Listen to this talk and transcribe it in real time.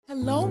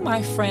Hello,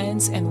 my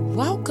friends, and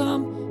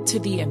welcome to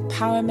the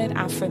Empowerment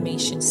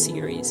Affirmation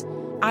series.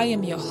 I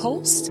am your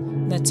host,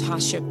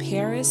 Natasha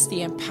Paris, the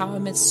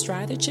Empowerment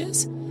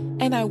Strategist,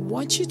 and I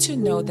want you to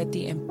know that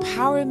the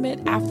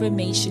Empowerment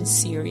Affirmation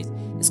series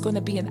is going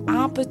to be an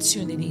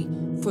opportunity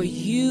for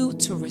you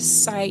to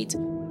recite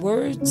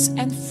words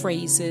and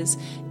phrases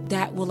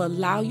that will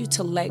allow you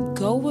to let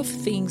go of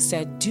things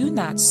that do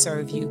not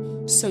serve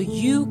you so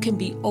you can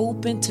be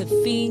open to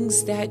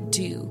things that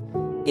do.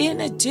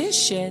 In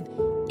addition,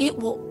 it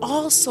will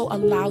also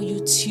allow you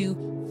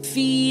to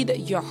feed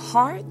your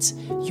heart,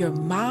 your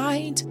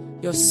mind,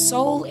 your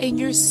soul, and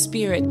your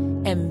spirit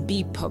and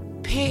be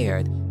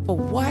prepared for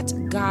what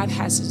God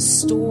has in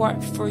store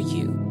for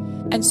you.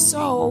 And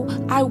so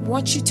I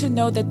want you to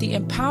know that the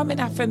Empowerment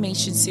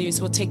Affirmation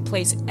series will take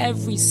place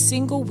every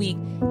single week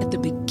at the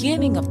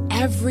beginning of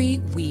every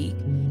week.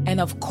 And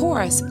of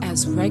course,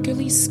 as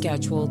regularly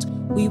scheduled,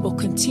 we will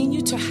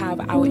continue to have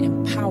our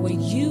Empower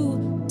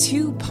You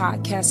 2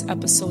 podcast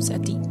episodes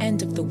at the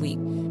end of the week.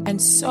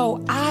 And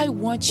so I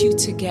want you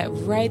to get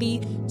ready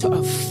to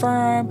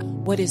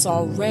affirm what is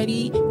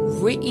already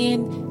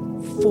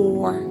written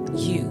for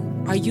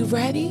you. Are you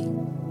ready?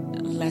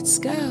 Let's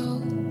go.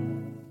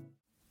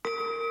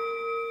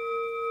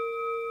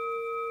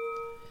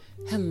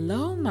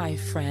 Hello, my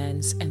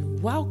friends,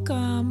 and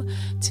welcome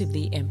to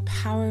the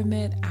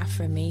Empowerment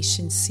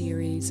Affirmation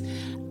series.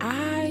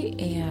 I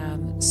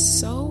am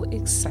so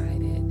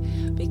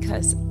excited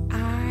because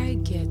I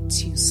get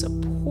to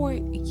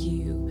support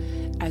you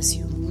as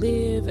you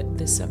live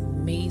this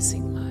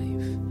amazing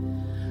life.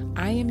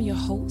 I am your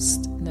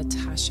host,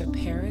 Natasha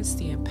Paris,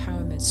 the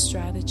Empowerment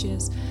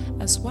Strategist,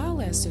 as well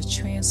as the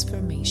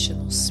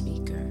Transformational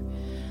Speaker.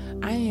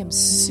 I am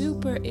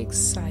super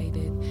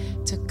excited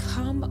to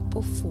come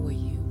before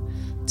you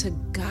to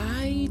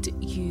guide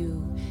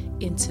you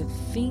into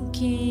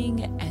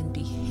thinking and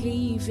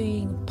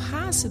behaving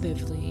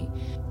positively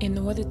in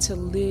order to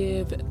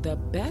live the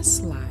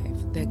best life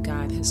that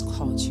God has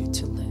called you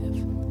to live.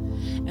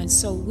 And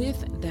so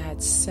with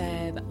that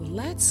said,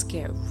 let's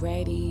get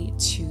ready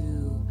to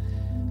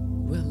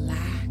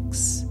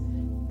relax,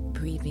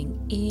 breathing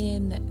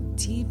in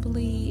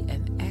deeply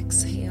and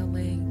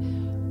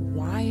exhaling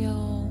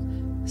while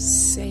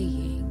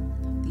saying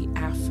the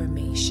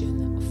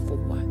affirmation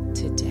for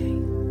today.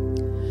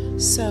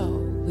 So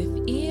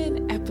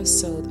within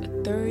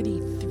episode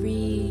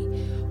 33,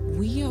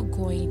 we are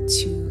going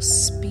to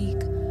speak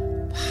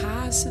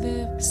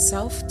positive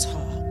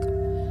self-talk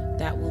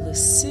that will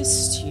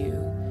assist you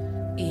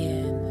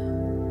in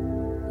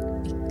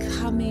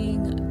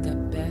becoming the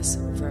best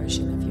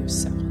version of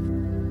yourself.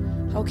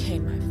 Okay,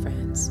 my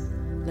friends,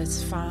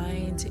 let's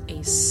find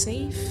a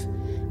safe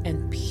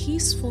and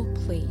peaceful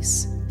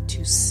place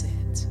to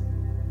sit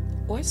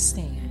or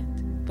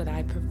stand, but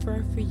I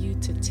prefer for you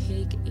to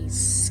take a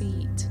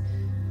seat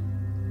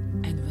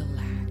and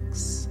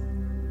relax.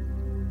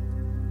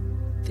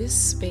 This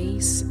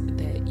space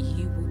that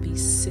you will be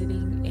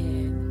sitting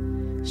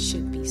in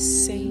should be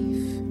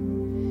safe.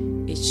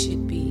 It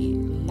should be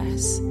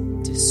less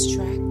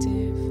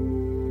distractive,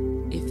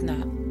 if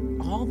not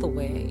all the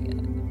way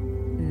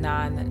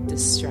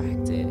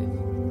non-distractive.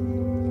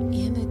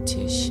 In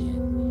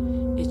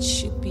addition, it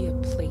should be a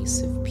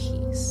place of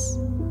peace.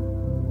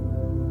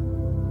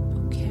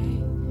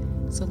 Okay,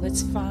 so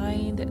let's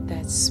find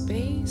that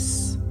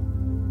space.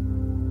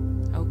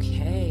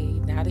 Okay,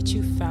 now that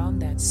you've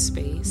found that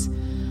space,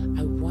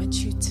 I want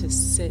you to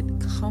sit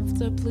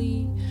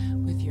comfortably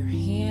with your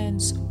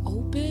hands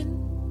open.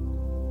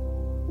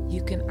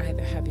 You can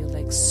either have your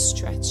legs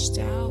stretched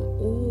out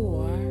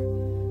or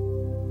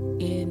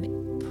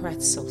in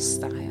pretzel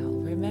style.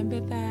 Remember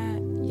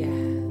that?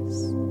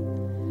 Yes.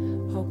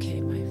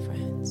 Okay, my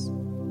friends.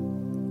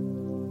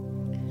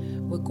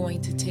 We're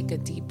going to take a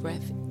deep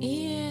breath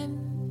in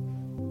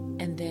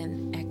and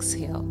then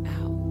exhale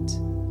out.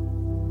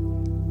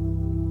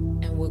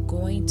 And we're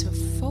going to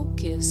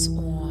focus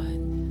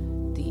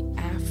on the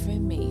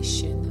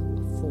affirmation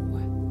for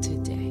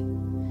today.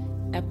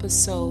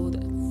 Episode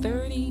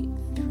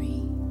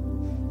 33.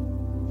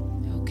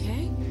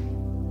 Okay?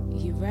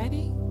 You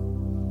ready?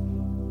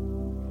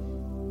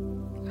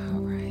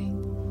 All right.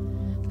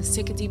 Let's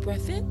take a deep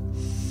breath in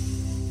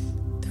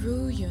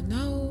through your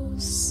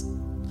nose.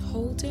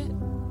 Hold it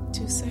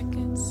 2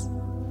 seconds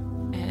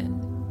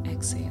and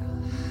exhale.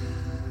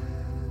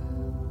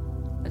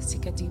 Let's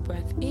take a deep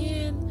breath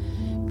in,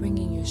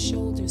 bringing your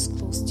shoulders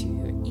close to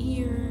your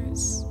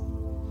ears,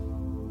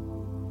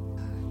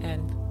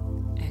 and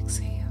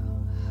exhale.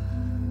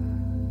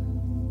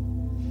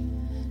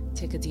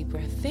 Take a deep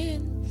breath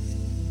in,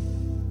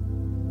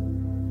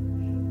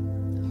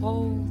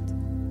 hold,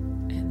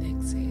 and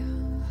exhale.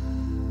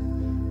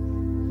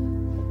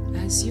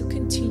 As you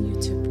continue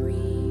to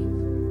breathe,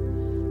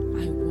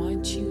 I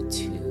want you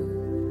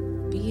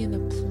to be in a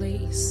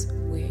place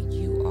where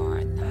you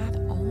are not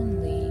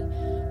only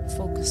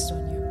focused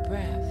on your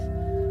breath,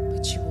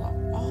 but you are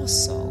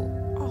also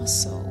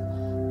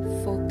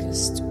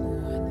focused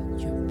on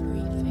your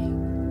breathing.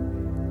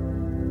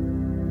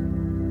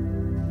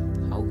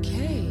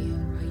 Okay,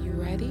 are you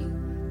ready?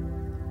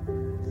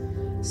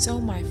 So,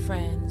 my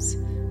friends,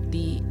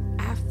 the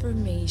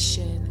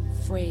affirmation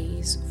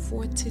phrase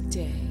for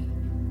today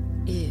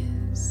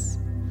is,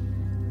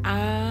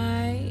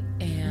 I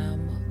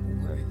am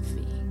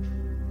worthy.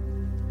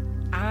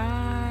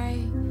 I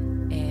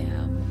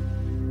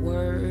am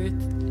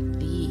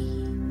worthy.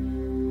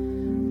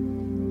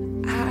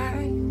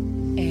 I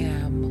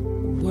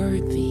am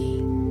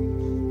worthy.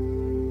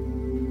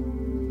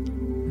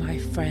 My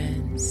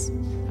friends,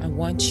 I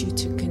want you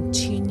to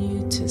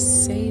continue to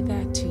say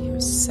that to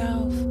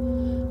yourself.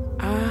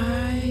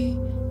 I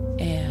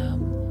am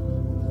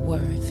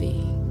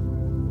worthy.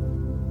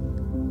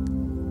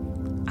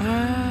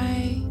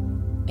 I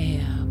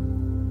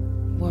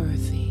am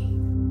worthy.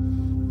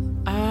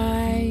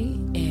 I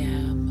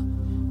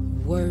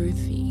am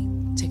worthy.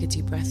 Take a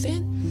deep breath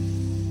in.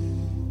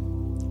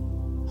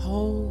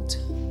 Hold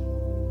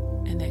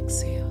and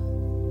exhale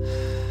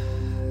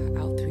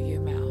out through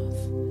your mouth.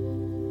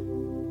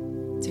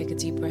 Take a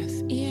deep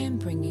breath in,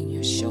 bringing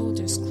your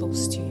shoulders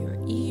close to your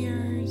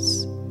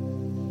ears,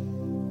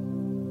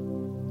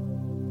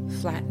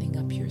 flattening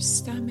up your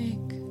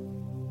stomach,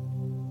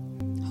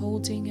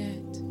 holding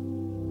it,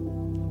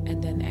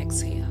 and then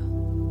exhale.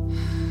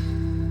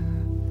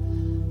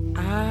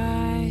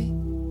 I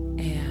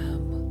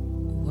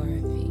am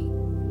worthy.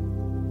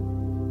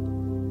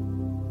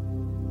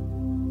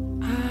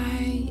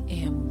 I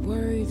am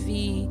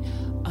worthy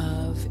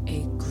of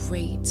a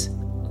great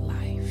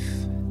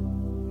life.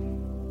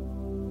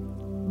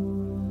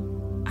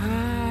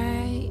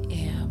 I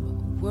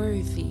am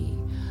worthy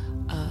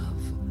of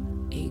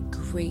a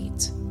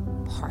great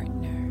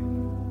partner.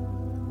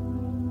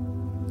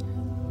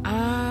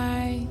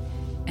 I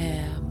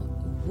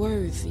am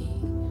worthy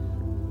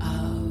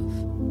of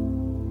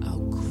a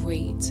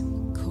great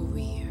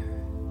career.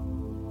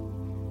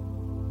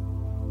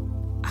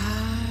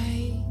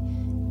 I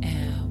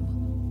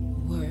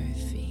am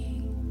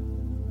worthy.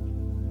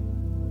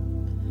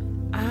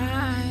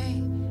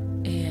 I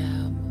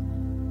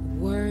am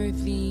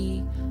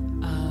worthy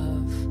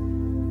of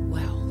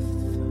wealth.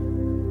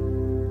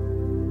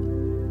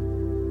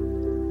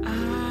 I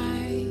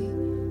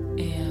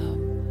am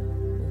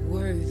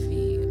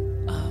worthy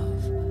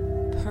of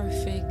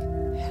perfect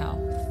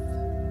health.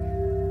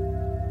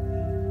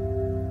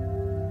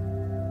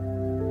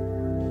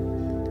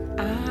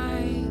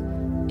 I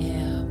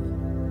am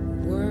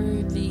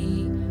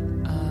worthy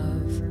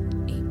of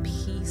a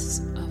peace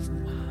of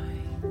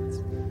mind.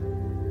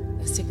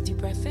 Let's take a deep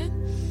breath in.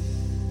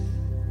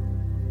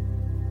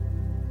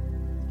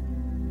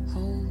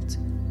 Hold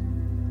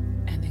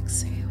and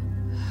exhale.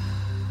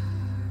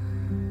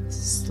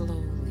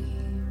 Slowly.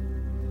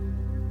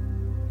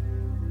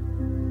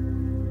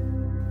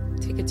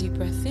 Take a deep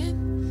breath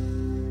in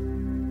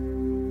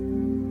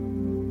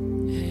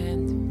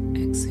and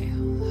exhale.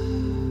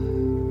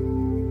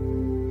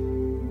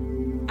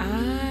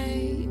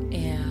 I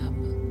am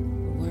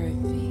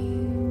worthy.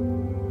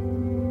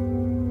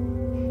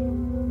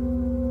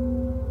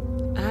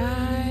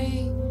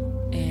 I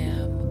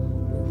am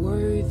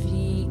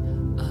worthy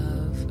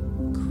of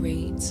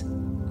great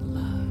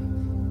love.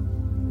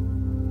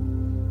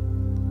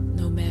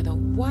 No matter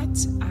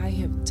what I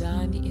have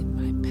done in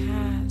my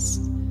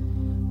past,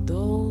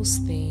 those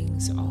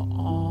things are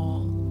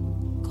all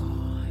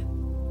gone.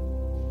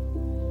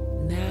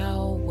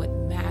 Now what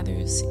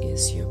matters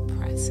is your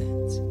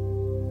present.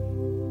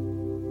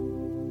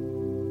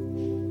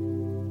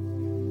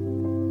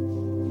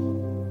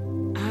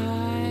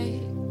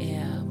 I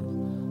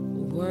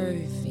am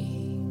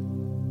worthy.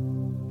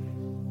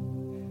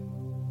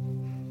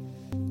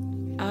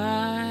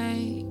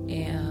 I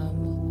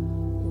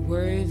am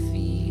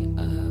worthy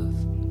of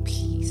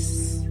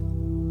peace.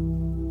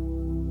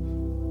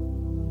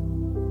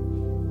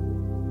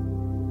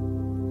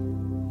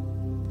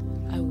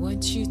 I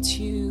want you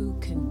to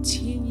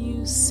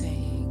continue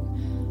saying,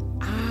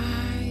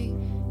 I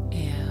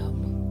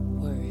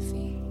am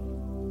worthy.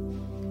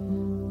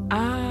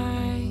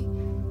 I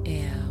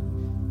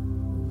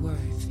am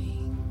worthy.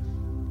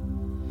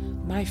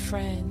 My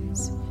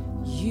friends,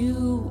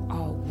 you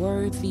are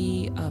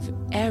worthy of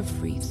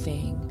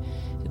everything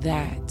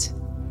that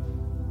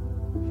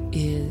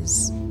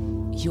is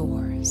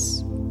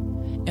yours.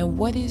 And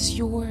what is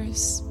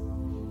yours?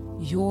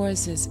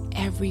 Yours is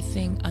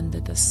everything under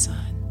the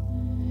sun.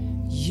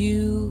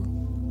 You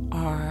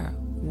are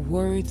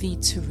worthy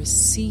to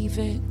receive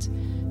it.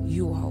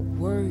 You are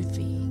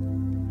worthy.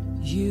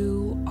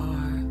 You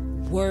are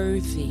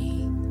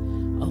worthy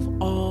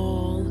of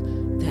all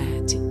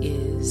that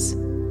is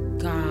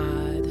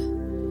God.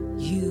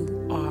 You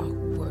are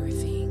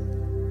worthy.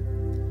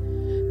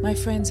 My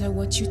friends, I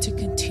want you to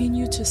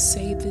continue to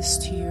say this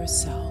to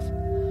yourself.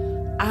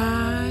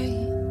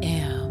 I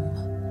am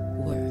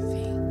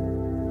worthy.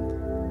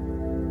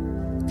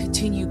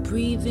 Continue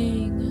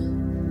breathing.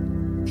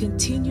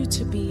 Continue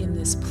to be in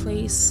this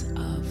place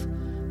of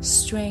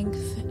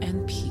strength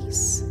and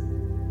peace.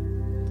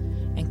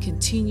 And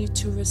continue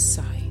to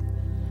recite,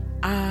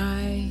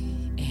 I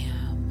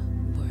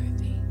am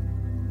worthy.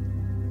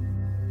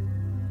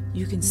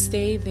 You can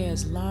stay there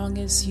as long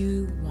as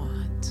you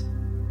want.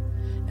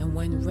 And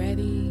when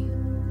ready,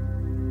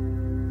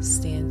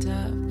 stand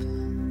up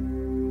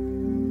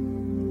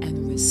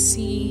and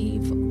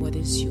receive what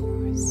is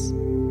yours,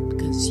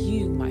 because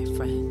you, my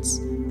friends,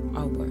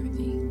 are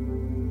worthy.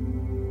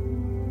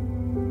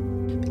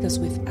 Because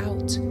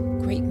without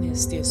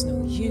greatness, there's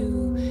no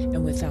you,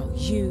 and without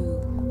you,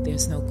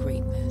 there's no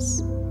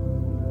greatness.